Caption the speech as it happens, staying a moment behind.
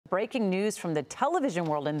breaking news from the television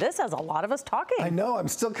world, and this has a lot of us talking. I know. I'm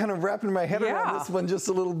still kind of wrapping my head around this one just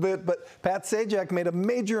a little bit, but Pat Sajak made a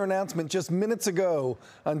major announcement just minutes ago.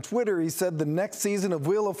 On Twitter, he said the next season of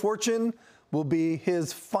Wheel of Fortune will be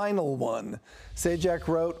his final one. Sajak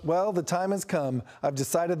wrote, "Well, the time has come. I've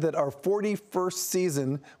decided that our 41st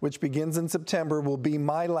season, which begins in September, will be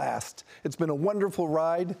my last. It's been a wonderful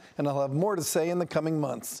ride, and I'll have more to say in the coming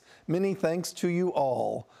months. Many thanks to you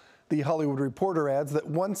all." The Hollywood Reporter adds that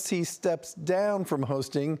once he steps down from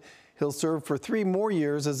hosting, he'll serve for 3 more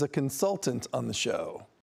years as a consultant on the show.